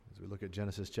look at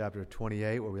Genesis chapter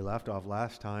 28, where we left off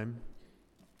last time.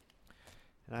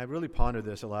 And I really pondered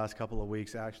this the last couple of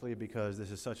weeks, actually, because this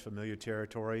is such familiar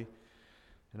territory.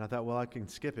 And I thought, well, I can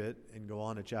skip it and go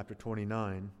on to chapter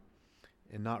 29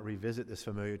 and not revisit this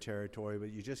familiar territory,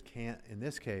 but you just can't, in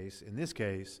this case,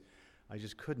 I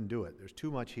just couldn't do it. There's too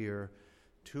much here,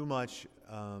 too much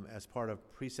as part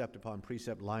of precept upon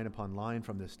precept, line upon line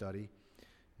from this study.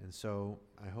 And so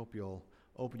I hope you'll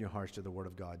open your hearts to the Word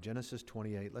of God. Genesis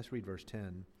 28, let's read verse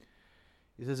 10.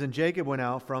 It says, "And Jacob went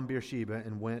out from Beersheba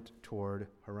and went toward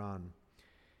Haran.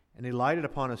 And he lighted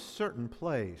upon a certain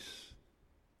place.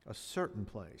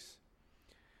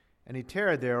 And he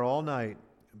tarried there all night,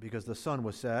 because the sun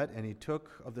was set, and he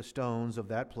took of the stones of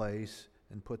that place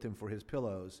and put them for his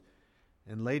pillows,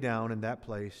 and lay down in that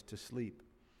place to sleep.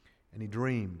 And he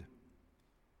dreamed.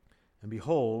 And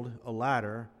behold, a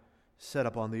ladder set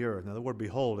up on the earth." Now the word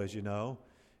behold, as you know,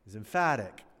 is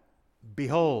emphatic.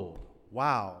 Behold,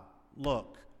 wow,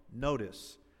 look,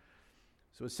 notice.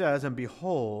 So it says, "And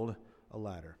behold, a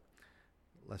ladder."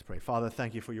 Let's pray. Father,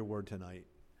 thank you for your word tonight.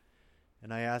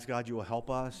 And I ask, God, you will help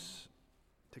us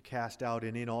to cast out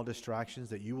any and all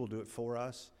distractions, that you will do it for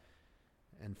us,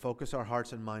 and focus our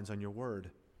hearts and minds on your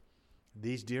word.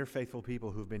 These dear faithful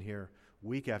people who've been here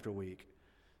week after week,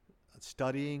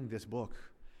 studying this book,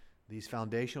 these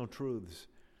foundational truths,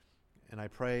 and I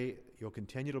pray you'll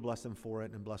continue to bless them for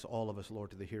it, and bless all of us,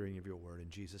 Lord, to the hearing of your word. In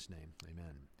Jesus' name,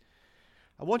 amen.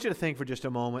 I want you to think for just a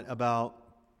moment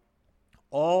about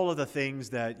all of the things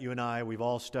that you and I, we've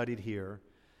all studied here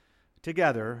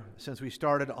together since we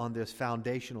started on this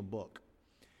foundational book.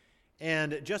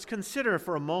 And just consider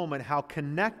for a moment how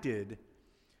connected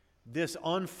this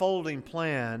unfolding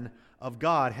plan of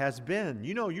God has been.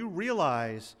 You know, you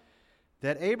realize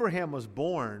that Abraham was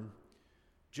born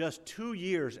just 2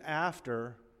 years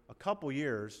after,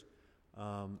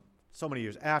 so many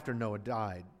years after Noah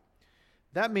died.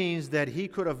 That means that he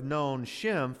could have known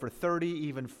Shem for 30,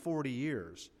 even 40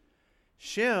 years.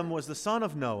 Shem was the son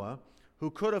of Noah, who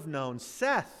could have known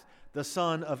Seth, the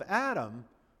son of Adam,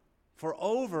 for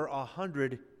over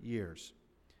 100 years.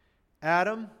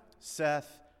 Adam,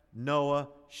 Seth, Noah,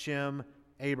 Shem,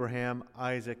 Abraham,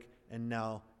 Isaac, and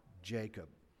now Jacob.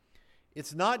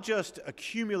 It's not just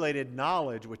accumulated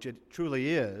knowledge, which it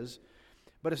truly is,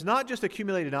 but it's not just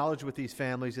accumulated knowledge with these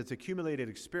families, it's accumulated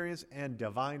experience and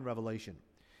divine revelation.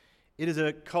 It is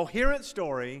a coherent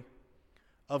story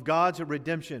of God's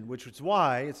redemption, which is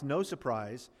why it's no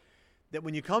surprise that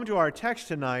when you come to our text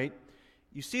tonight,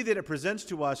 you see that it presents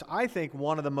to us, I think,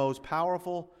 one of the most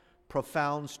powerful,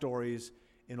 profound stories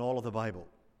in all of the Bible.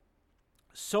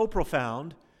 So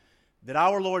profound that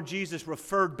our Lord Jesus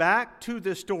referred back to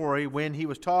this story when he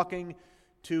was talking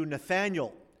to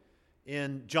Nathanael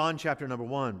in John chapter number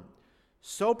 1.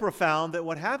 So profound that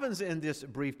what happens in this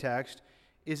brief text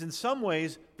is in some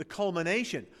ways the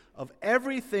culmination of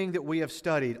everything that we have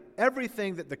studied,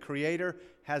 everything that the Creator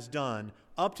has done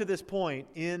up to this point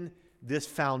in this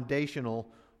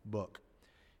foundational book.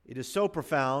 It is so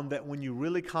profound that when you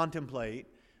really contemplate,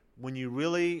 when you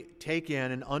really take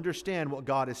in and understand what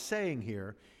God is saying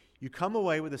here, you come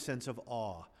away with a sense of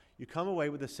awe. You come away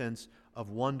with a sense of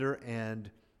wonder and,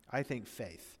 I think,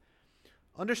 faith.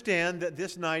 Understand that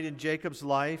this night in Jacob's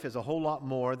life is a whole lot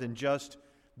more than just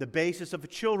the basis of a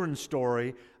children's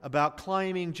story about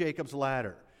climbing Jacob's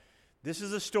ladder. This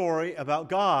is a story about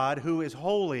God who is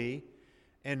holy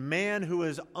and man who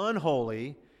is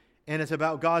unholy, and it's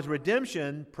about God's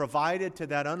redemption provided to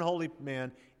that unholy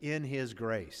man in his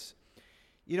grace.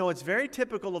 You know, it's very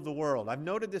typical of the world. I've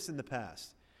noted this in the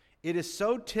past. It is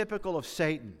so typical of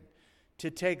Satan to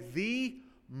take the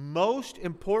most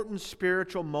important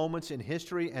spiritual moments in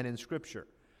history and in Scripture,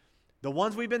 the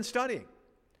ones we've been studying,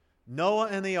 Noah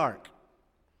and the ark,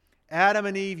 Adam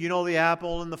and Eve, you know, the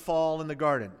apple and the fall in the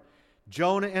garden,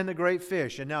 Jonah and the great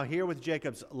fish, and now here with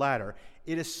Jacob's ladder.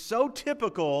 It is so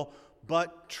typical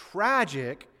but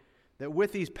tragic that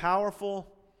with these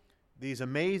powerful, these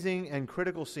amazing and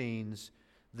critical scenes,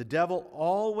 the devil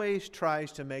always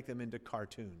tries to make them into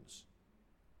cartoons.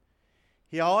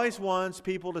 He always wants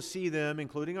people to see them,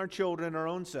 including our children, our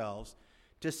own selves,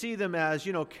 to see them as,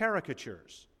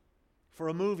 caricatures for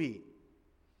a movie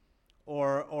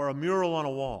or a mural on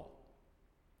a wall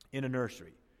in a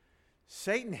nursery.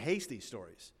 Satan hates these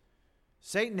stories.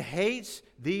 Satan hates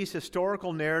these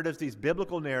historical narratives, these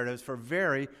biblical narratives, for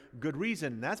very good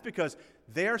reason. And that's because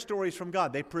they are stories from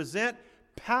God. They present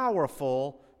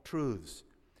powerful truths.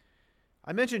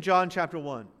 I mentioned John chapter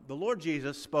 1. The Lord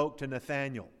Jesus spoke to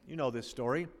Nathanael. You know this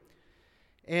story.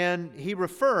 And he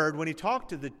referred, when he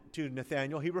talked to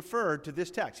Nathanael, he referred to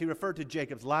this text. He referred to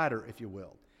Jacob's ladder, if you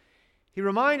will. He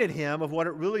reminded him of what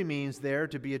it really means there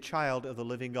to be a child of the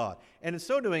living God. And in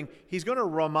so doing, he's going to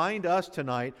remind us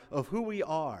tonight of who we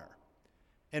are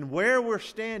and where we're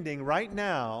standing right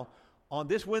now on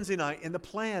this Wednesday night in the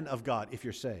plan of God if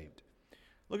you're saved.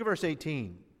 Look at verse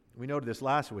 18. We noted this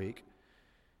last week.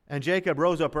 And Jacob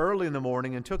rose up early in the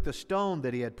morning and took the stone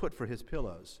that he had put for his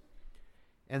pillows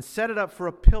and set it up for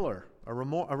a pillar, a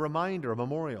reminder, a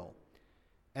memorial,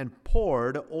 and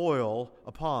poured oil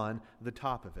upon the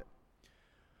top of it.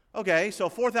 Okay, so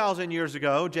 4,000 years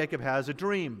ago, Jacob has a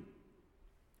dream.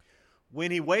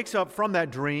 When he wakes up from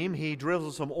that dream, he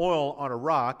drizzles some oil on a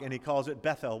rock, and he calls it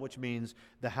Bethel, which means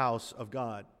the house of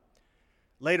God.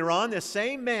 Later on, this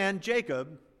same man,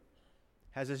 Jacob,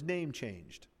 has his name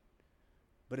changed.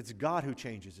 But it's God who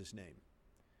changes his name.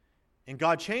 And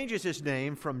God changes his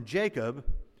name from Jacob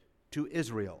to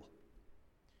Israel.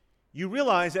 You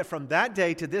realize that from that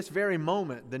day to this very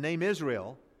moment, the name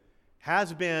Israel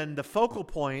has been the focal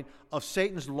point of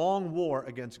Satan's long war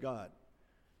against God.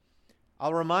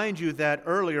 I'll remind you that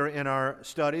earlier in our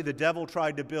study, the devil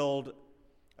tried to build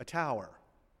a tower.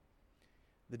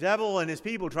 The devil and his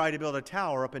people tried to build a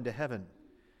tower up into heaven.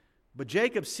 But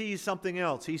Jacob sees something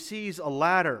else. He sees a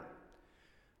ladder,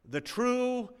 the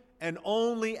true and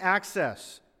only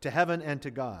access to heaven and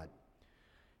to God.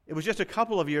 It was just a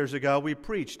couple of years ago we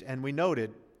preached and we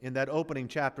noted in that opening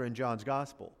chapter in John's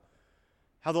Gospel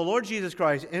how the Lord Jesus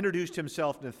Christ introduced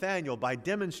himself to Nathanael by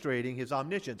demonstrating his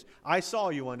omniscience. I saw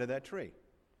you under that tree.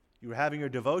 You were having your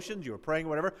devotions, you were praying,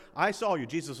 whatever. I saw you.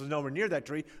 Jesus was nowhere near that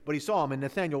tree, but he saw him, and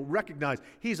Nathanael recognized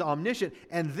he's omniscient.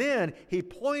 And then he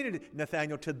pointed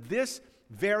Nathanael to this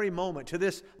very moment, to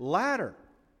this ladder.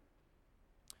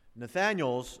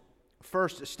 Nathanael's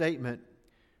first statement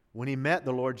when he met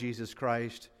the Lord Jesus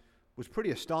Christ was pretty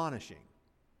astonishing.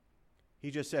 He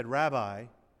just said, "Rabbi,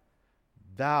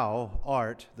 thou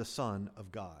art the Son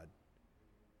of God."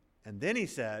 And then he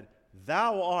said,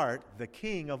 "Thou art the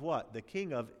King of" what? The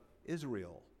King of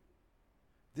Israel.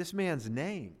 This man's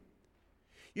name.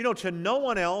 You know, to no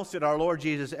one else did our Lord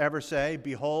Jesus ever say,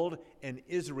 "Behold, an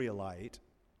Israelite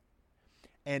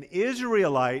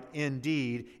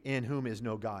indeed, in whom is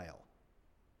no guile."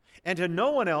 And to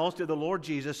no one else did the Lord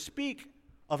Jesus speak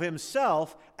of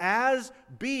himself as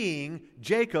being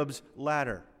Jacob's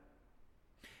ladder.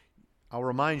 I'll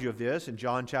remind you of this in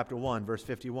John chapter 1, verse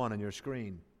 51 on your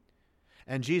screen.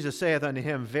 "And Jesus saith unto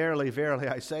him, Verily, verily,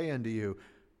 I say unto you,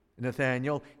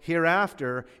 Nathanael,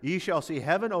 hereafter ye shall see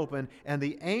heaven open, and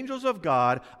the angels of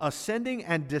God ascending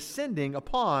and descending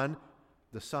upon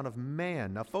the Son of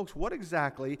Man." Now, folks, what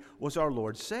exactly was our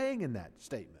Lord saying in that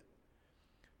statement?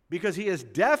 Because he is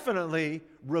definitely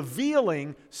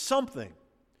revealing something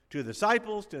to the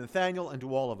disciples, to Nathanael, and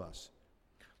to all of us.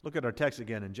 Look at our text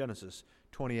again in Genesis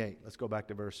 28. Let's go back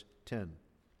to verse 10.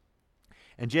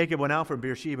 "And Jacob went out from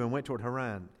Beersheba and went toward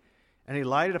Haran. And he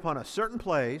lighted upon a certain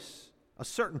place,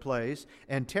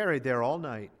 and tarried there all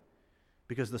night,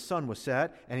 because the sun was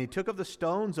set. And he took of the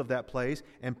stones of that place,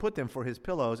 and put them for his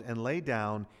pillows, and lay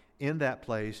down in that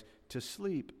place to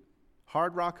sleep."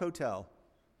 Hard Rock Hotel.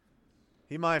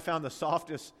 He might have found the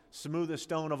softest, smoothest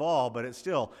stone of all, but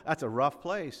that's a rough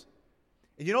place.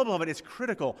 And you know, beloved, it's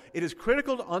critical. It is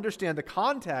critical to understand the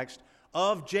context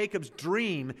of Jacob's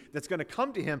dream that's going to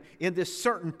come to him in this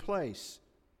certain place.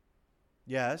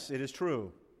 Yes, it is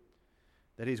true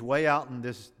that he's way out in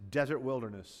this desert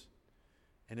wilderness,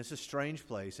 and it's a strange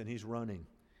place, and he's running.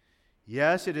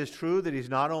 Yes, it is true that he's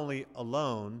not only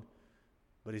alone,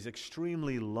 but he's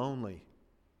extremely lonely.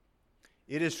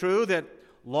 It is true that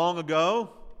long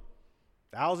ago,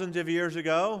 thousands of years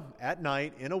ago, at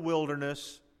night in a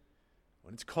wilderness,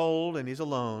 when it's cold and he's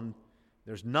alone,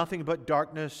 there's nothing but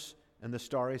darkness and the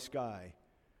starry sky.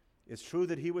 It's true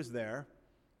that he was there,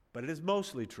 but it is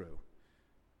mostly true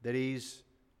that he's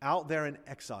out there in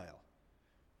exile.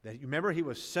 That, you remember, he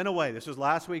was sent away. This was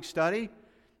last week's study.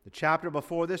 The chapter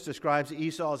before this describes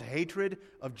Esau's hatred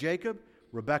of Jacob,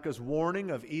 Rebekah's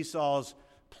warning of Esau's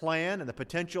plan and the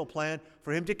potential plan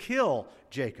for him to kill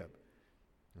Jacob.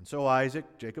 And so Isaac,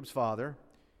 Jacob's father,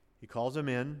 he calls him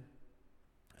in.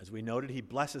 As we noted, he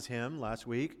blesses him last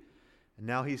week, and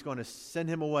now he's going to send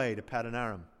him away to Paddan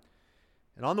Aram.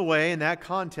 And on the way, in that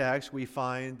context, we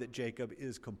find that Jacob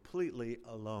is completely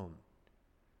alone.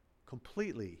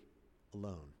 Completely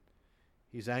alone.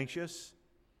 He's anxious.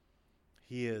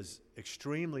 He is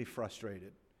extremely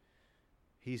frustrated.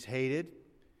 He's hated.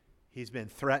 He's been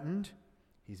threatened.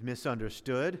 He's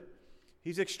misunderstood.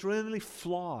 He's extremely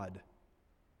flawed.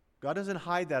 God doesn't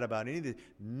hide that about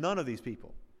none of these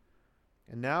people.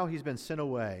 And now he's been sent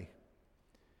away.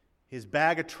 His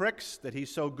bag of tricks that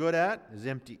he's so good at is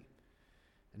empty.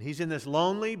 And he's in this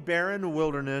lonely, barren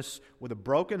wilderness with a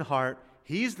broken heart.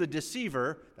 He's the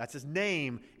deceiver. That's his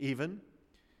name even.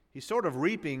 He's sort of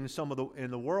reaping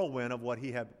in the whirlwind of what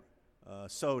he had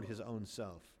sowed his own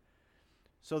self.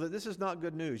 So that this is not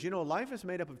good news. You know, life is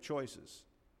made up of choices.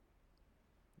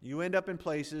 You end up in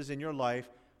places in your life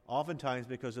oftentimes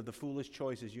because of the foolish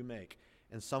choices you make.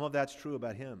 And some of that's true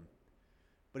about him.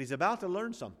 But he's about to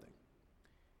learn something.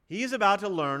 He is about to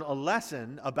learn a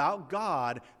lesson about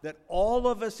God that all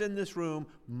of us in this room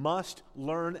must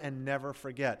learn and never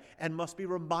forget, and must be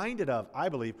reminded of, I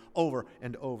believe, over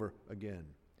and over again.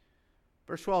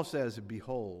 Verse 12 says,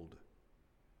 Behold.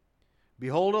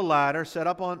 Behold a ladder set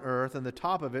up on earth, and the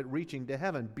top of it reaching to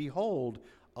heaven. Behold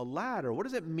a ladder. What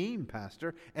does it mean,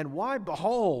 Pastor? And why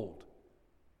behold?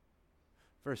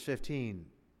 Verse 15.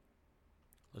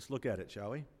 Let's look at it,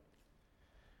 shall we?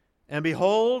 And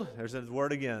behold, there's the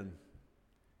word again.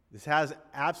 This has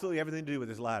absolutely everything to do with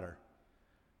this ladder.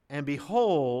 And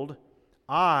behold,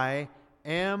 I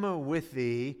am with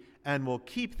thee, and will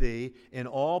keep thee in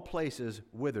all places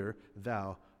whither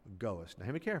thou goest. Now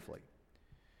hear me carefully.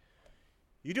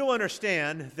 You do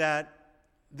understand that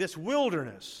this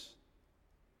wilderness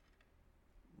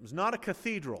was not a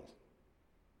cathedral.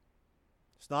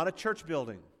 It's not a church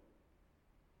building.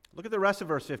 Look at the rest of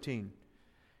verse 15.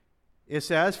 It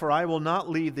says, For I will not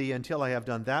leave thee until I have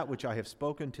done that which I have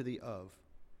spoken to thee of.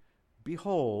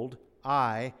 Behold,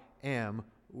 I am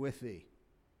with thee.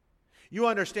 You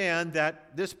understand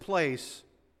that this place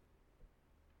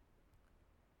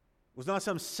was not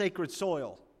some sacred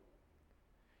soil.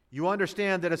 You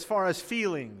understand that as far as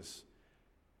feelings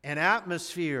and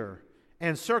atmosphere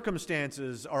and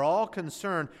circumstances are all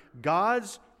concerned,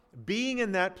 God's being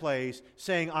in that place,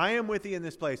 saying, I am with thee in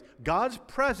this place, God's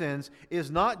presence is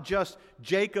not just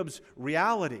Jacob's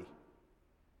reality.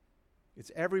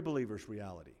 It's every believer's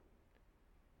reality.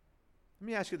 Let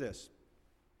me ask you this.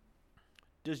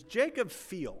 Does Jacob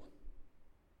feel?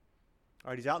 All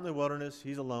right, he's out in the wilderness,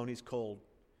 he's alone, he's cold.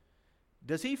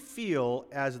 Does he feel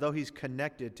as though he's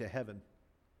connected to heaven?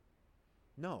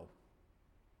 No.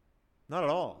 Not at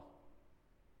all.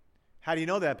 How do you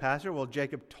know that, Pastor? Well,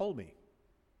 Jacob told me.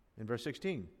 In verse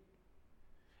 16,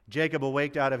 Jacob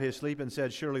awaked out of his sleep and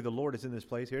said, Surely the Lord is in this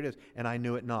place. Here it is. And I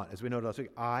knew it not. As we noted last week,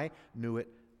 I knew it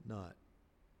not.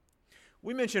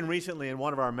 We mentioned recently in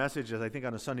one of our messages, I think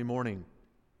on a Sunday morning,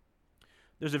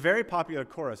 there's a very popular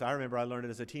chorus. I remember I learned it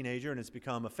as a teenager, and it's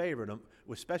become a favorite,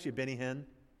 especially Benny Hinn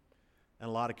and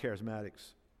a lot of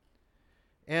charismatics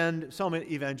and some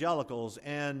evangelicals.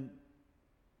 And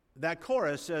that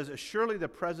chorus says, Surely the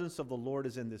presence of the Lord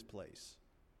is in this place.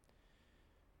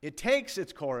 It takes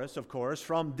its chorus, of course,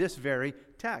 from this very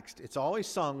text. It's always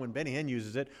sung, when Benny Hinn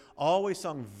uses it, always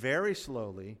sung very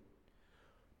slowly,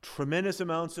 tremendous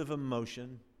amounts of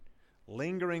emotion,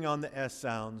 lingering on the S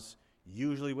sounds,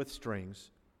 usually with strings.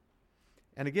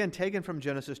 And again, taken from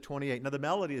Genesis 28. Now, the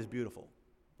melody is beautiful.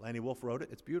 Lanny Wolf wrote it.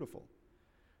 It's beautiful.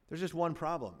 There's just one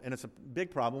problem, and it's a big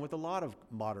problem with a lot of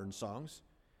modern songs.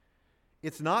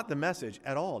 It's not the message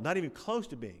at all, not even close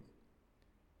to being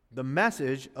the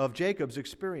message of Jacob's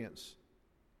experience.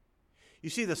 You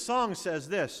see, the song says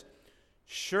this,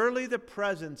 Surely the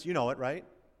presence, you know it, right?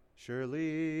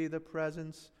 Surely the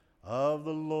presence of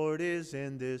the Lord is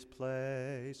in this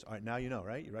place. All right, now you know,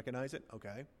 right? You recognize it?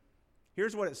 Okay.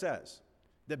 Here's what it says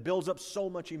that builds up so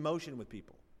much emotion with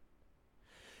people.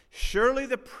 Surely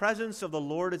the presence of the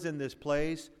Lord is in this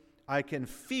place. I can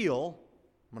feel,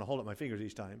 I'm going to hold up my fingers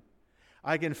each time,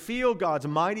 I can feel God's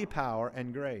mighty power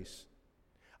and grace.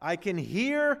 I can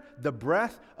hear the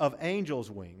breath of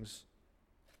angels' wings.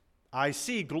 I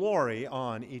see glory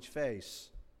on each face.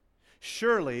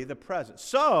 Surely the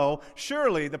presence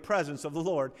of the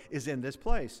Lord is in this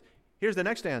place. Here's the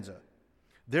next stanza.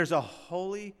 There's a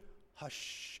holy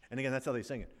hush. And again, that's how they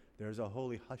sing it. There's a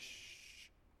holy hush.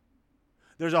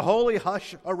 There's a holy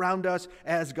hush around us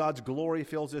as God's glory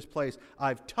fills this place.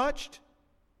 I've touched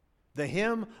the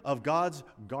hem of God's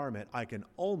garment. I can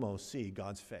almost see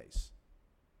God's face.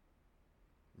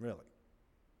 Really?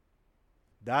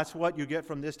 That's what you get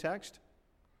from this text?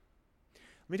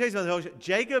 Let me tell you something.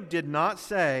 Jacob did not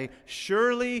say,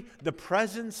 Surely the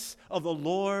presence of the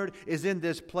Lord is in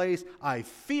this place. I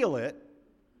feel it.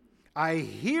 I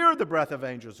hear the breath of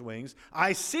angels' wings.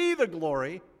 I see the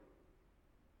glory.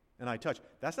 And I touch.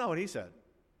 That's not what he said.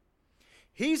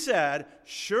 He said,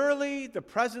 Surely the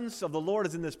presence of the Lord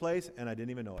is in this place. And I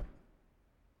didn't even know it.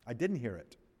 I didn't hear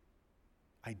it.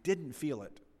 I didn't feel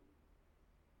it.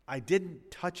 I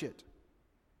didn't touch it.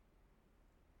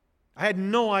 I had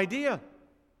no idea.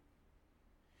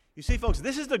 You see, folks,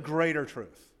 this is the greater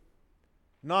truth.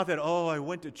 Not that, oh, I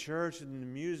went to church and the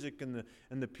music and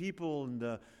the people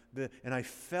and I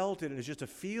felt it. It's just a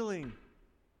feeling.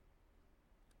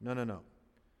 No.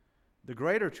 The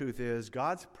greater truth is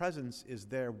God's presence is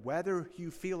there whether you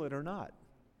feel it or not.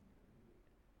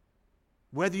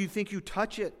 Whether you think you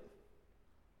touch it.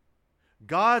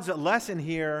 God's lesson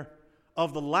here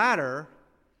of the ladder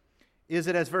is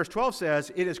that, as verse 12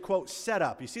 says, it is, quote, set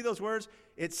up. You see those words?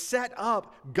 It's set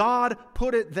up. God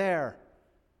put it there.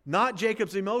 Not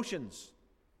Jacob's emotions.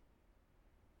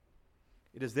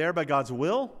 It is there by God's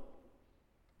will.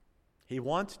 He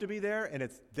wants to be there, and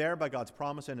it's there by God's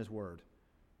promise and His word.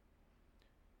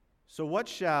 So what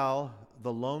shall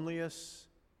the loneliest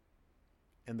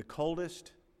and the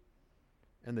coldest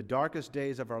and the darkest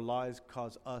days of our lives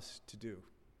cause us to do?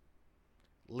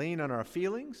 Lean on our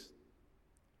feelings?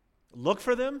 Look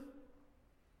for them?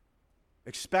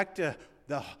 Expect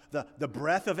the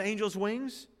breath of angels'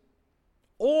 wings?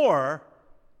 Or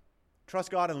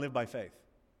trust God and live by faith?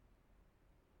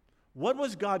 What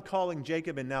was God calling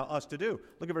Jacob and now us to do?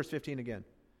 Look at verse 15 again.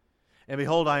 And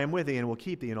behold, I am with thee, and will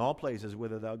keep thee in all places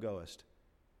whither thou goest,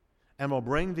 and will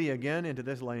bring thee again into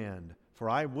this land, for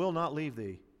I will not leave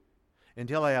thee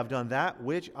until I have done that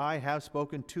which I have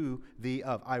spoken to thee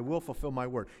of. I will fulfill my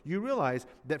word. You realize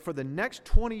that for the next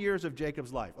 20 years of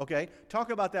Jacob's life, okay, talk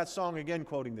about that song again,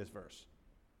 quoting this verse.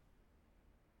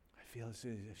 I feel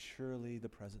surely the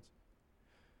presence.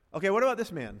 Okay, what about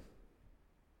this man?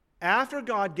 After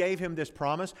God gave him this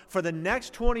promise, for the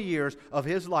next 20 years of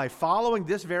his life, following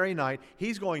this very night,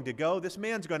 he's going to go, this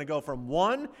man's going to go from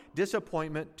one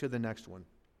disappointment to the next one.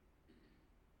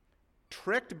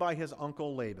 Tricked by his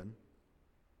uncle Laban,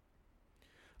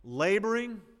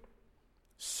 laboring,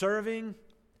 serving,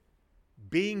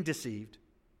 being deceived.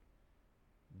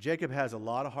 Jacob has a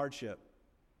lot of hardship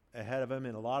ahead of him,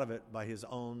 and a lot of it by his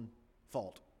own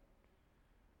fault.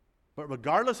 But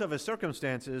regardless of his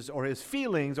circumstances or his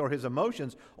feelings or his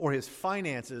emotions or his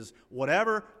finances,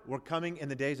 whatever were coming in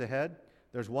the days ahead,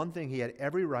 there's one thing he had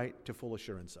every right to full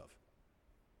assurance of.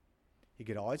 He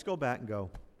could always go back and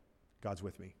go, God's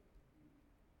with me.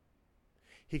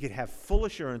 He could have full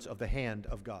assurance of the hand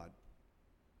of God.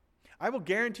 I will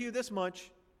guarantee you this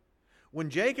much. When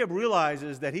Jacob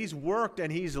realizes that he's worked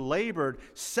and he's labored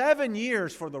 7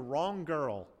 years for the wrong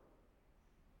girl,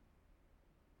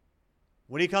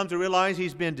 when he comes to realize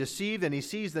he's been deceived and he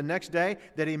sees the next day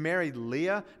that he married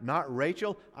Leah, not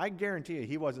Rachel, I guarantee you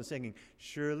he wasn't singing,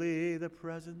 surely the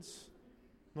presence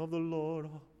of the Lord.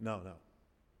 No.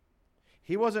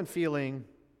 He wasn't feeling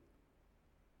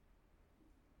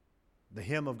the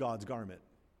hem of God's garment.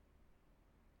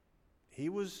 He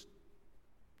was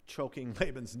choking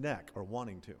Laban's neck, or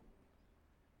wanting to.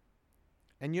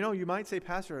 And you might say,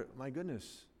 Pastor, my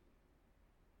goodness,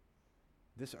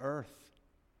 this earth,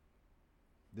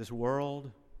 this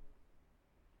world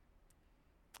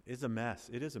is a mess.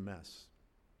 It is a mess.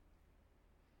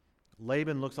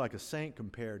 Laban looks like a saint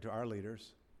compared to our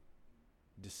leaders.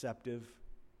 Deceptive,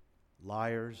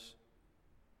 liars,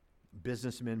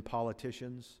 businessmen,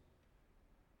 politicians.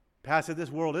 Pastor, this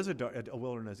world is a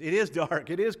wilderness. It is dark.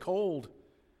 It is cold.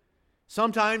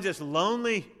 Sometimes it's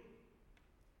lonely.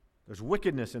 There's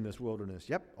wickedness in this wilderness.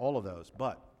 Yep, all of those.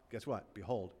 But guess what?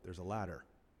 Behold, there's a ladder.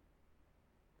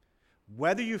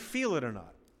 Whether you feel it or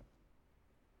not,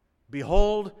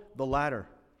 behold the ladder.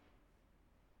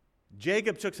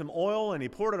 Jacob took some oil and he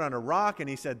poured it on a rock and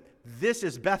he said, this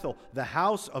is Bethel, the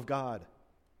house of God.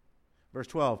 Verse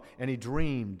 12, and he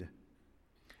dreamed,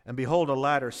 and behold a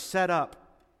ladder set up.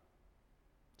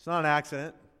 It's not an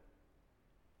accident.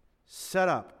 Set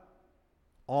up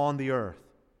on the earth.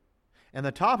 And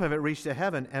the top of it reached to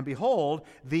heaven, and behold,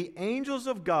 the angels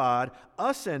of God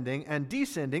ascending and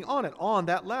descending on it, on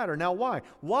that ladder. Now why?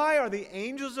 Why are the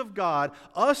angels of God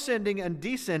ascending and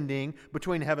descending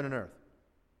between heaven and earth?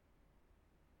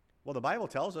 Well, the Bible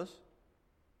tells us.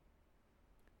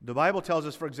 The Bible tells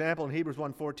us, for example, in Hebrews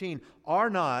 1:14, are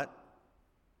not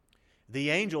the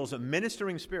angels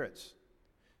ministering spirits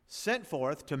sent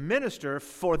forth to minister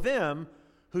for them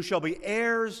who shall be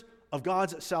heirs of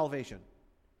God's salvation?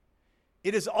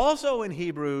 It is also in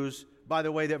Hebrews, by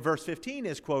the way, that verse 15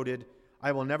 is quoted,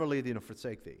 I will never leave thee nor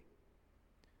forsake thee.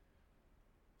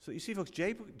 So you see, folks,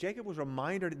 Jacob was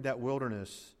reminded in that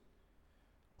wilderness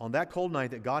on that cold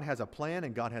night that God has a plan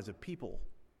and God has a people,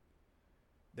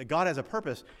 that God has a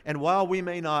purpose. And while we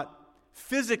may not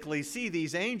physically see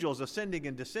these angels ascending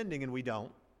and descending, and we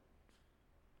don't,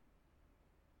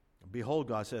 behold,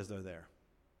 God says they're there.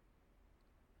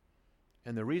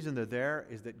 And the reason they're there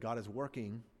is that God is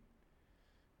working.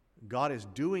 God is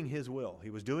doing His will.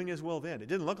 He was doing His will then. It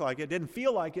didn't look like it, didn't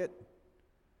feel like it,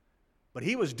 but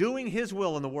He was doing His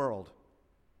will in the world.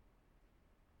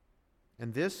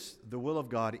 And this, the will of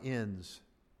God, ends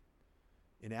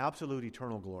in absolute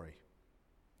eternal glory.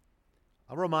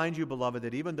 I'll remind you, beloved,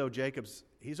 that even though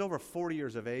he's over 40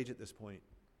 years of age at this point,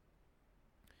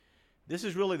 this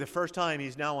is really the first time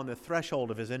he's now on the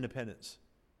threshold of his independence.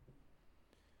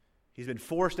 He's been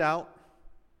forced out.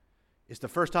 It's the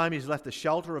first time he's left the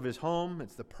shelter of his home.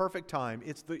 It's the perfect time.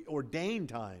 It's the ordained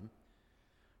time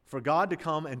for God to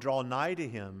come and draw nigh to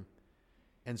him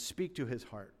and speak to his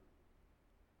heart.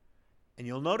 And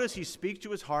you'll notice he speaks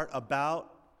to his heart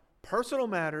about personal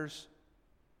matters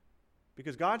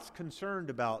because God's concerned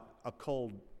about a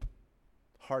cold,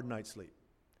 hard night's sleep.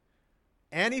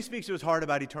 And he speaks to his heart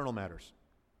about eternal matters.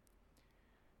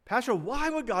 Pastor, why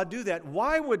would God do that?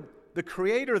 Why would the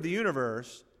creator of the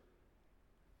universe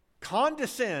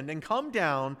condescend and come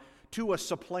down to a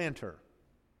supplanter,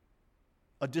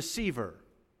 a deceiver,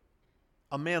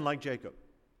 a man like Jacob?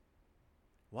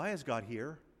 Why is God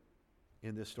here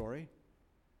in this story?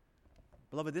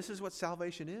 Beloved, this is what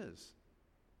salvation is.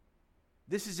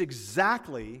 This is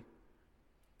exactly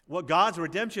what God's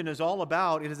redemption is all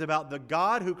about. It is about the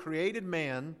God who created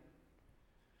man,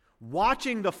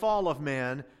 watching the fall of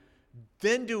man,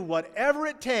 then do whatever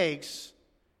it takes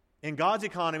in God's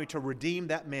economy to redeem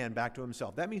that man back to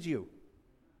himself. That means you.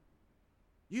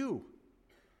 You.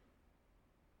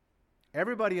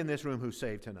 Everybody in this room who's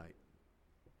saved tonight.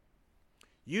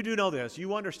 You do know this.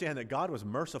 You understand that God was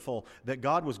merciful, that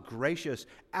God was gracious,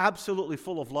 absolutely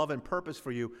full of love and purpose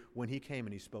for you when he came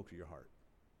and he spoke to your heart.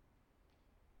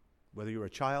 Whether you were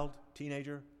a child,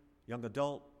 teenager, young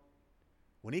adult,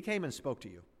 when he came and spoke to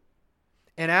you.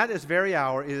 And at this very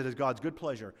hour, it is God's good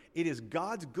pleasure. It is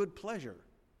God's good pleasure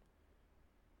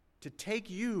to take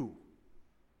you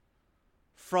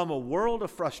from a world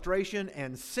of frustration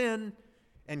and sin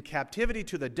and captivity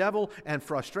to the devil and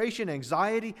frustration,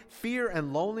 anxiety, fear,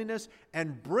 and loneliness,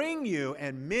 and bring you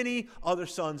and many other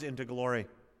sons into glory.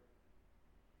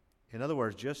 In other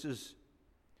words, just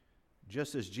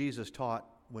as Jesus taught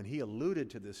when he alluded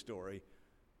to this story,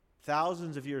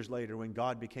 thousands of years later when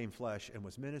God became flesh and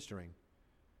was ministering,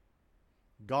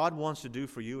 God wants to do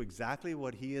for you exactly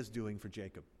what he is doing for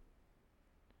Jacob.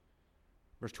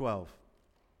 Verse 12.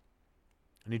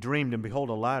 And he dreamed, and behold,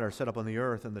 a ladder set up on the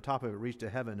earth, and the top of it reached to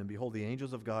heaven, and behold, the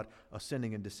angels of God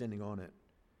ascending and descending on it.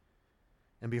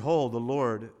 And behold, the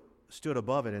Lord stood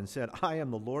above it and said, I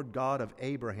am the Lord God of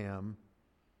Abraham,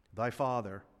 thy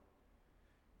father,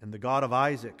 and the God of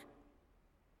Isaac.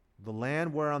 The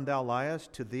land whereon thou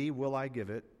liest, to thee will I give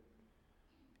it,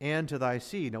 and to thy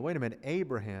seed. Now wait a minute,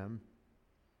 Abraham,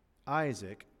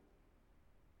 Isaac,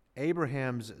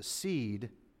 Abraham's seed.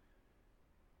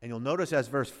 And you'll notice as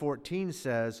verse 14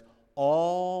 says,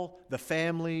 all the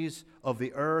families of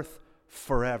the earth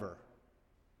forever.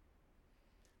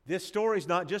 This story is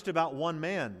not just about one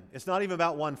man. It's not even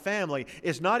about one family.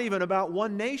 It's not even about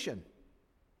one nation.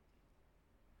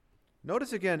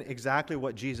 Notice again exactly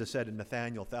what Jesus said to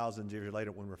Nathanael thousands of years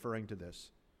later when referring to this.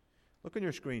 Look on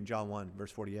your screen, John 1,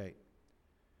 verse 48.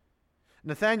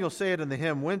 Nathanael said unto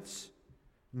him, Whence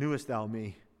knewest thou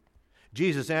me?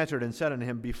 Jesus answered and said unto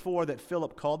him, Before that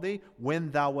Philip called thee,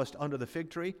 when thou wast under the fig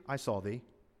tree, I saw thee.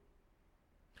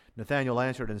 Nathanael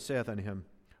answered and saith unto him,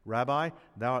 Rabbi,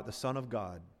 thou art the Son of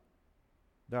God.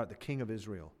 Thou art the King of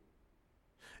Israel.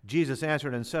 Jesus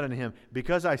answered and said unto him,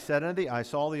 Because I said unto thee, I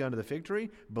saw thee under the fig tree,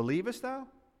 believest thou?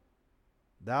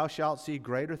 Thou shalt see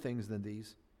greater things than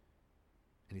these.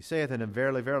 And he saith unto him,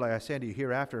 Verily, verily, I say unto you,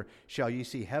 hereafter shall ye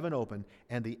see heaven open,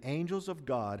 and the angels of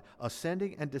God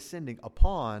ascending and descending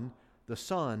upon the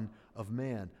Son of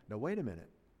Man. Now wait a minute.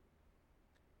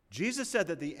 Jesus said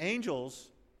that the angels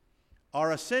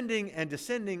are ascending and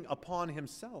descending upon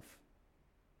himself.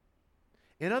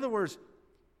 In other words,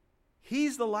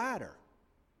 he's the ladder.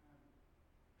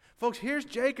 Folks, here's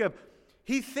Jacob.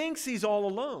 He thinks he's all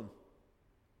alone.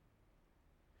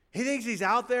 He thinks he's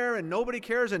out there and nobody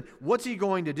cares, and what's he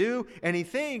going to do? And he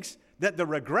thinks that the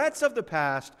regrets of the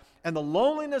past and the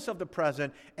loneliness of the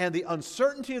present and the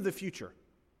uncertainty of the future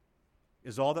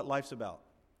is all that life's about.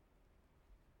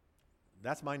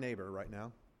 That's my neighbor right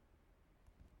now.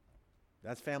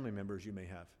 That's family members you may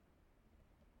have.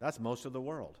 That's most of the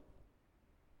world.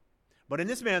 But in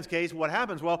this man's case, what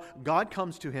happens? Well, God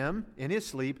comes to him in his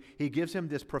sleep. He gives him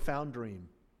this profound dream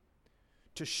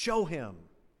to show him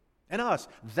and us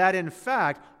that in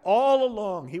fact, all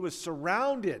along, he was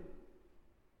surrounded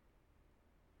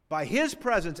by his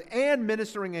presence and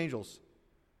ministering angels.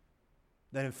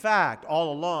 That in fact,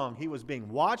 all along, he was being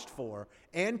watched for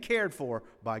and cared for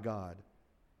by God.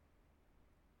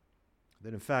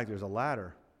 That in fact, there's a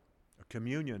ladder, a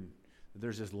communion,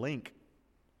 there's this link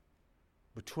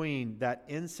between that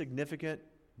insignificant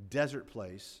desert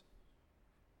place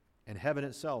and heaven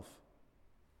itself.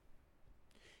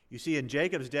 You see, in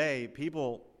Jacob's day,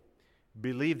 people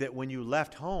believed that when you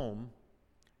left home,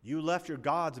 you left your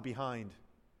gods behind.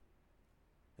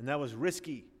 And that was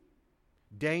risky,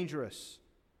 dangerous.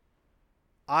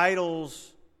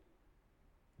 Idols,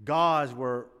 gods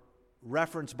were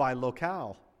referenced by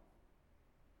locale.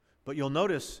 But you'll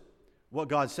notice what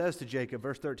God says to Jacob,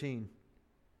 verse 13.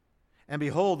 And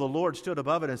behold, the Lord stood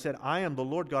above it and said, I am the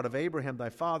Lord God of Abraham thy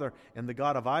father, and the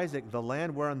God of Isaac, the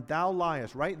land wherein thou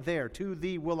liest. Right there, to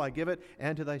thee will I give it,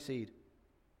 and to thy seed.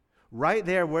 Right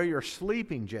there where you're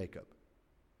sleeping, Jacob.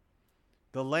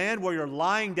 The land where you're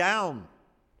lying down.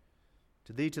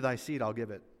 To thee, to thy seed, I'll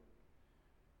give it.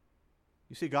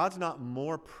 You see, God's not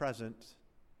more present.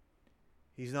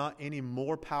 He's not any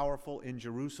more powerful in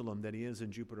Jerusalem than he is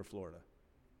in Jupiter, Florida.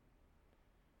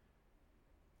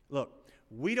 Look,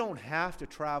 we don't have to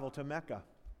travel to Mecca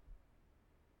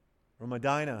or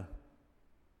Medina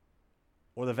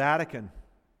or the Vatican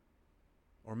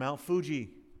or Mount Fuji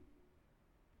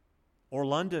or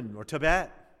London or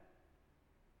Tibet.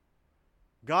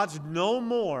 God's no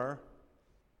more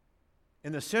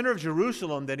in the center of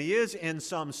Jerusalem than he is in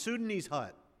some Sudanese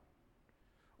hut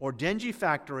or dingy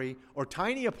factory or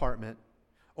tiny apartment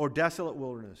or desolate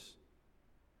wilderness.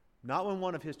 Not when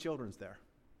one of his children's there.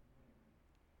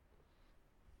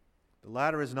 The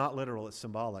ladder is not literal, it's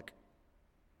symbolic.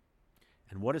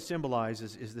 And what it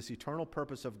symbolizes is this eternal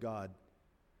purpose of God,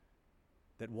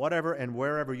 that whatever and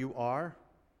wherever you are,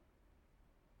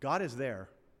 God is there.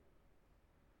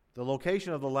 The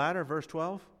location of the ladder, verse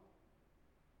 12.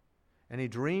 And he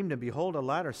dreamed, and behold, a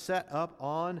ladder set up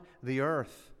on the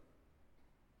earth.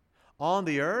 On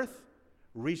the earth,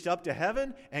 reached up to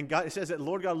heaven, and God, it says that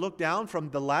Lord God looked down from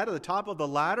the ladder, the top of the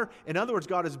ladder. In other words,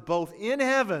 God is both in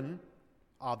heaven,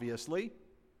 obviously,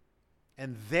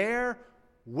 and there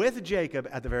with Jacob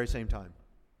at the very same time.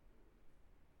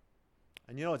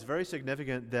 And you know, it's very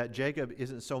significant that Jacob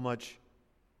isn't so much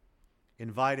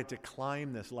invited to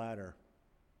climb this ladder,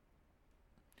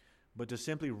 but to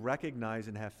simply recognize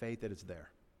and have faith that it's there.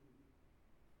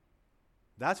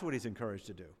 That's what he's encouraged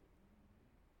to do.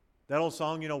 That old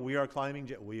song, you know, we are climbing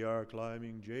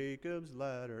Jacob's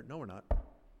ladder. No, we're not.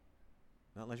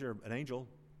 Not unless you're an angel.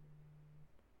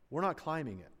 We're not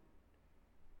climbing it.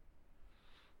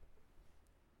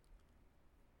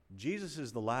 Jesus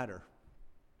is the ladder.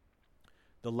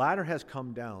 The ladder has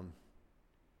come down.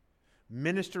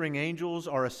 Ministering angels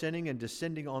are ascending and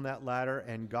descending on that ladder,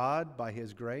 and God, by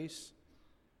his grace,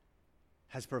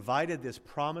 has provided this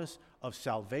promise of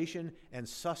salvation and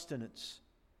sustenance.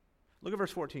 Look at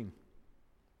verse 14.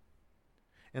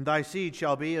 And thy seed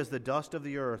shall be as the dust of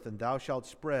the earth, and thou shalt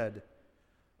spread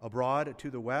abroad to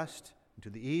the west, and to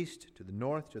the east, to the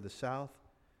north, to the south.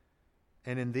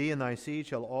 And in thee and thy seed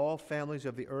shall all families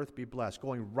of the earth be blessed.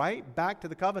 Going right back to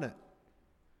the covenant.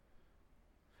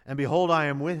 And behold, I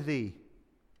am with thee,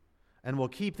 and will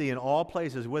keep thee in all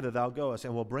places whither thou goest,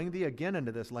 and will bring thee again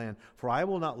into this land. For I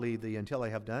will not leave thee until I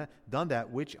have done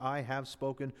that which I have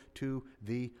spoken to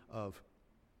thee of.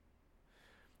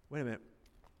 Wait a minute.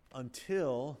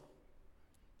 Until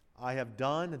I have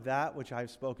done that which I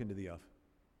have spoken to thee of.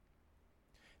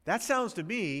 That sounds to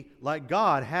me like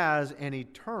God has an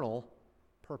eternal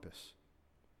purpose.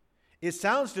 It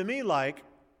sounds to me like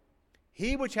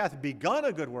he which hath begun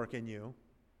a good work in you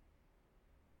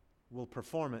will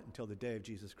perform it until the day of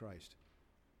Jesus Christ.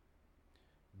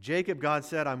 Jacob, God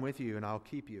said, I'm with you and I'll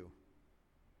keep you.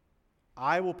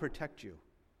 I will protect you.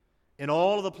 In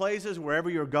all of the places, wherever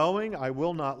you're going, I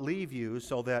will not leave you,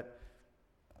 so that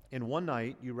in one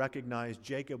night you recognize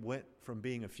Jacob went from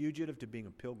being a fugitive to being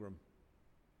a pilgrim.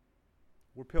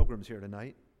 We're pilgrims here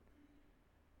tonight.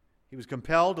 He was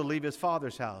compelled to leave his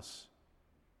father's house.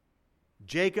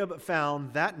 Jacob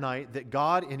found that night that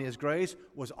God, in his grace,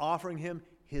 was offering him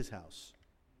his house.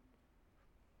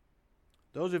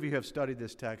 Those of you who have studied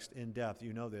this text in depth,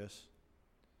 you know this.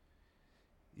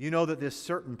 You know that this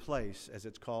certain place, as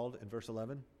it's called in verse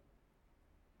 11,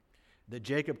 that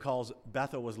Jacob calls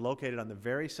Bethel, was located on the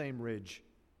very same ridge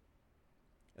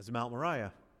as Mount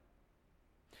Moriah.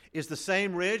 It's the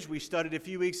same ridge we studied a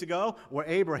few weeks ago where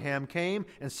Abraham came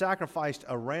and sacrificed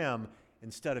a ram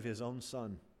instead of his own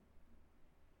son.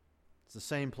 It's the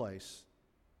same place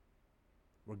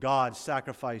where God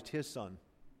sacrificed his son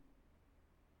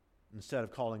instead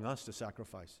of calling us to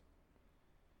sacrifice.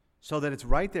 So that it's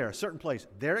right there, a certain place,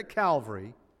 there at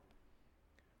Calvary,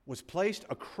 was placed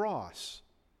a cross,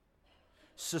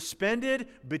 suspended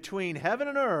between heaven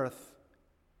and earth,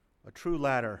 a true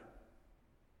ladder,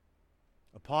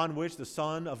 upon which the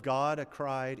Son of God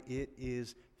cried, "It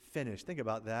is finished." Think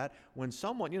about that. When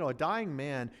someone, a dying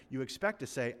man, you expect to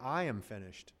say, "I am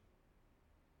finished."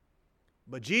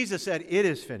 But Jesus said, "It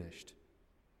is finished."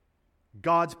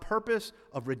 God's purpose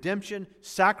of redemption,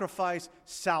 sacrifice,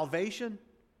 salvation,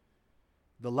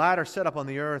 the ladder set up on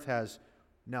the earth has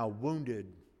now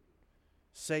wounded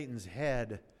Satan's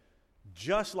head,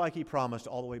 just like he promised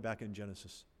all the way back in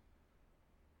Genesis.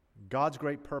 God's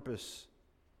great purpose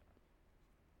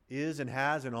is and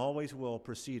has and always will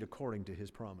proceed according to his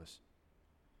promise.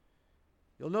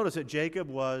 You'll notice that Jacob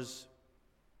was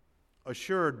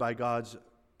assured by God's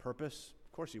purpose.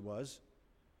 Of course he was.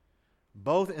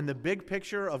 Both in the big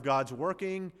picture of God's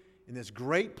working in this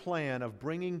great plan of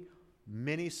bringing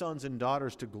many sons and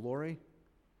daughters to glory,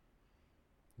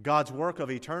 God's work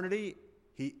of eternity,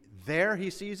 he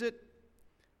sees it,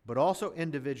 but also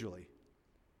individually.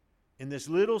 In this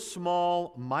little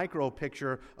small micro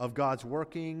picture of God's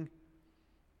working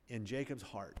in Jacob's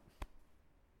heart.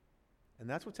 And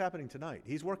that's what's happening tonight.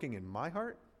 He's working in my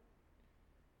heart,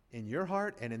 in your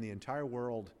heart, and in the entire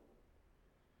world.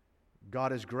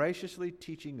 God is graciously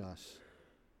teaching us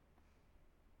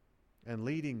and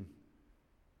leading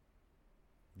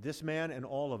this man and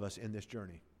all of us in this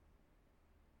journey.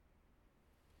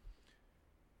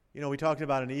 You know, we talked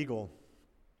about an eagle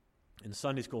in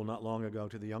Sunday school not long ago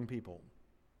to the young people.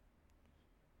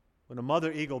 When a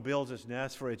mother eagle builds its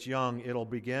nest for its young, it'll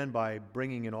begin by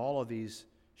bringing in all of these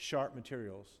sharp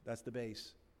materials. That's the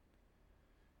base.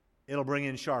 It'll bring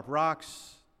in sharp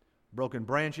rocks, broken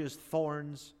branches,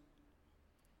 thorns.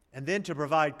 And then to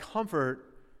provide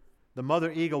comfort, the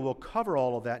mother eagle will cover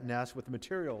all of that nest with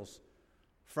materials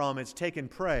from its taken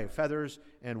prey, feathers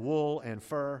and wool and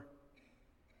fur.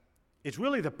 It's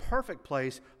really the perfect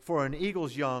place for an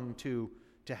eagle's young to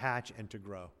hatch and to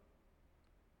grow.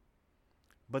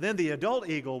 But then the adult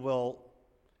eagle will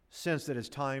sense that it's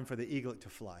time for the eaglet to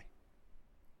fly,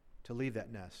 to leave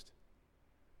that nest.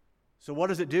 So what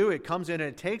does it do? It comes in and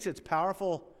it takes its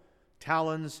powerful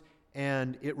talons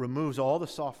and it removes all the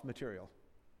soft material.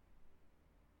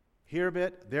 Here a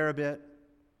bit, there a bit,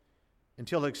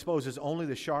 until it exposes only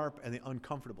the sharp and the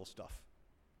uncomfortable stuff.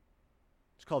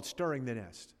 It's called stirring the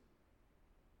nest.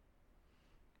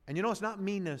 And you know, it's not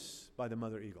meanness by the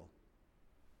mother eagle.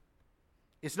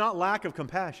 It's not lack of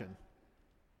compassion.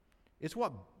 It's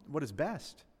what is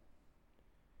best.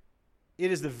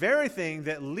 It is the very thing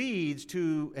that leads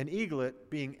to an eaglet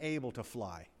being able to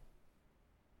fly.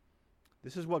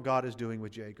 This is what God is doing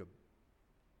with Jacob.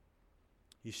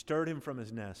 He stirred him from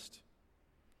his nest.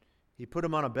 He put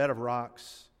him on a bed of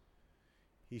rocks.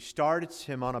 He starts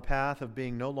him on a path of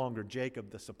being no longer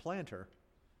Jacob the supplanter,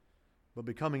 but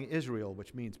becoming Israel,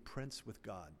 which means prince with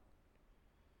God.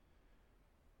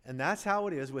 And that's how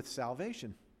it is with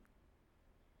salvation.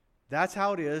 That's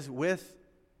how it is with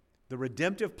the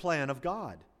redemptive plan of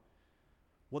God.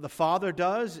 What the Father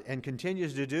does and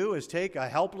continues to do is take a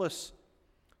helpless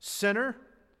sinner,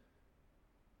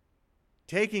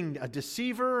 taking a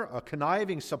deceiver, a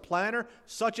conniving supplanter,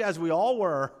 such as we all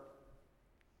were,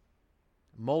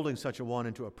 molding such a one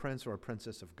into a prince or a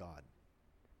princess of God.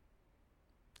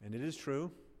 And it is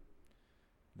true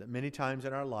that many times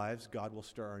in our lives, God will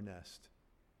stir our nest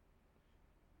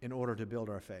in order to build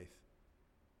our faith.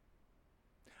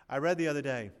 I read the other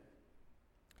day,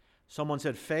 someone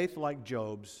said faith like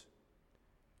Job's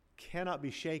cannot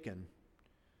be shaken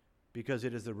because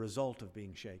it is the result of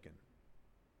being shaken.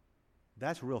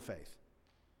 That's real faith.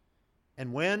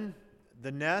 And when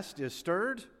the nest is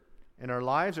stirred and our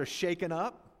lives are shaken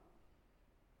up,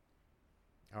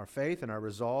 our faith and our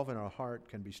resolve and our heart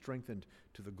can be strengthened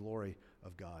to the glory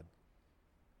of God.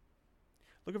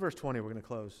 Look at verse 20. We're going to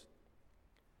close.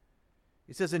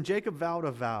 He says, "And Jacob vowed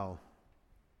a vow,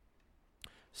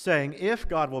 saying, 'If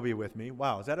God will be with me.'"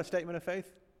 Wow, is that a statement of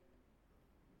faith?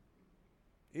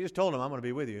 He just told him, "I'm going to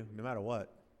be with you no matter what."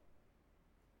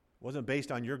 It wasn't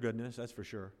based on your goodness, that's for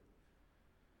sure.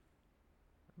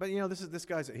 But you know, this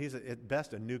guy's, he's at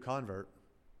best a new convert.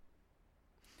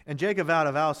 "And Jacob vowed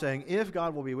a vow, saying, 'If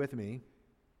God will be with me,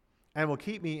 and will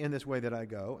keep me in this way that I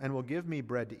go, and will give me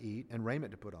bread to eat and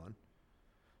raiment to put on,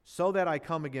 so that I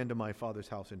come again to my father's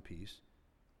house in peace,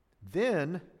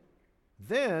 then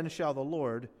shall the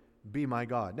Lord be my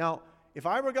God.'" Now, if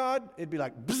I were God, it'd be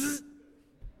like, bzzz.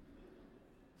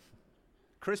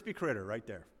 Crispy critter right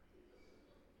there.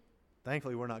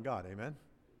 Thankfully, we're not God, amen?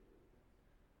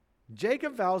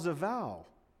 Jacob vows a vow,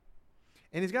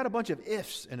 and he's got a bunch of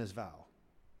ifs in his vow.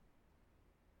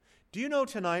 Do you know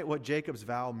tonight what Jacob's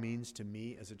vow means to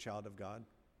me as a child of God?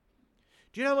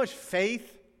 Do you know how much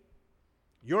faith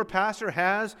your pastor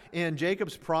has in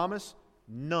Jacob's promise?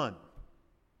 None.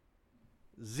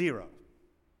 Zero.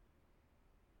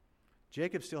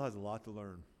 Jacob still has a lot to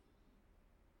learn.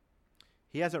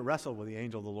 He hasn't wrestled with the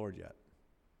angel of the Lord yet.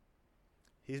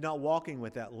 He's not walking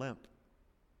with that limp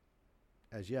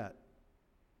as yet.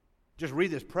 Just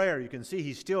read this prayer. You can see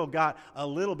he's still got a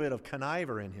little bit of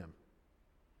conniver in him.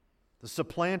 The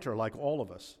supplanter, like all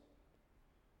of us.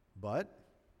 But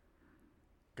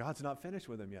God's not finished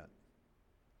with him yet.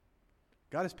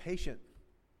 God is patient,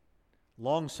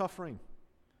 long-suffering,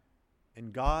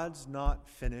 and God's not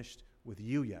finished with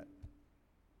you yet.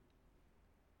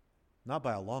 Not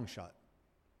by a long shot.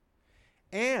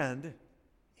 And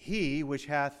he which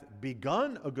hath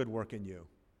begun a good work in you,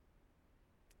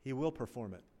 he will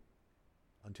perform it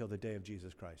until the day of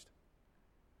Jesus Christ.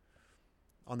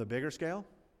 On the bigger scale,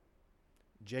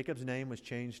 Jacob's name was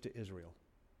changed to Israel.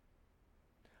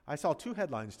 I saw 2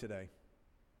 headlines today.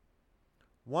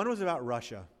 One was about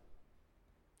Russia.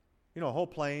 You know, a whole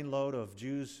plane load of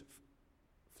Jews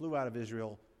flew out of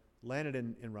Israel, landed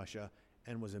in Russia,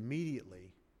 and was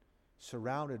immediately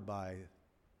surrounded by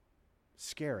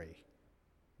scary,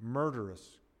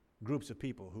 murderous groups of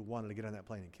people who wanted to get on that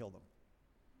plane and kill them.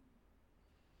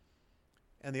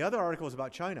 And the other article was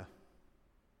about China.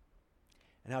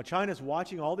 And how China's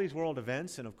watching all these world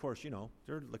events, and of course, you know,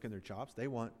 they're licking their chops. They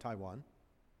want Taiwan.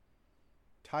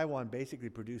 Taiwan basically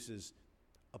produces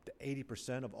up to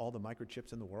 80% of all the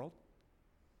microchips in the world.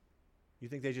 You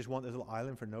think they just want this little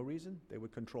island for no reason? They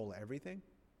would control everything?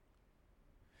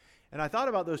 And I thought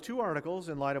about those 2 articles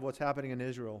in light of what's happening in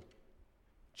Israel.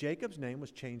 Jacob's name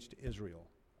was changed to Israel.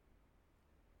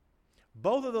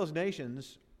 Both of those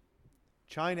nations,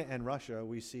 China and Russia,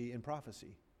 we see in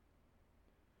prophecy.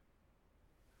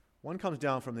 One comes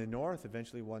down from the north,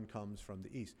 eventually one comes from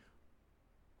the east.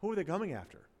 Who are they coming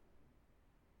after?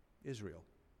 Israel.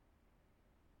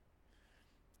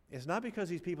 It's not because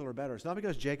these people are better. It's not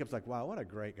because Jacob's like, wow, what a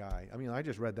great guy. I mean, I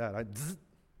just read that. It's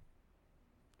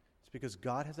because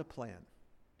God has a plan.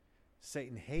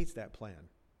 Satan hates that plan.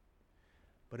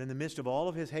 But in the midst of all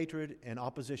of his hatred and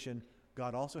opposition,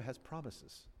 God also has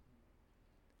promises.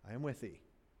 I am with thee.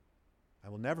 I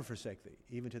will never forsake thee,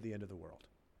 even to the end of the world.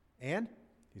 And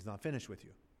he's not finished with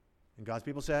you. And God's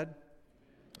people said,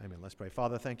 Amen. Let's pray.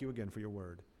 Father, thank you again for your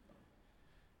word.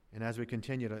 And as we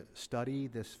continue to study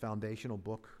this foundational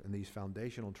book and these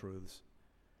foundational truths,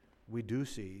 we do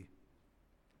see,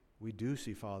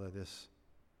 Father, this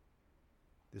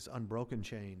unbroken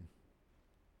chain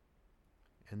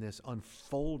and this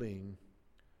unfolding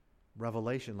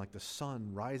revelation like the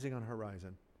sun rising on the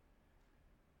horizon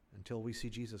until we see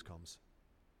Jesus comes.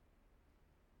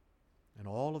 And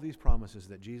all of these promises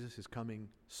that Jesus is coming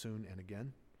soon and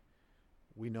again,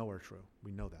 we know are true.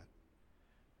 We know that.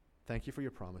 Thank you for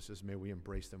your promises. May we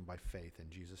embrace them by faith. In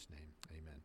Jesus' name, amen.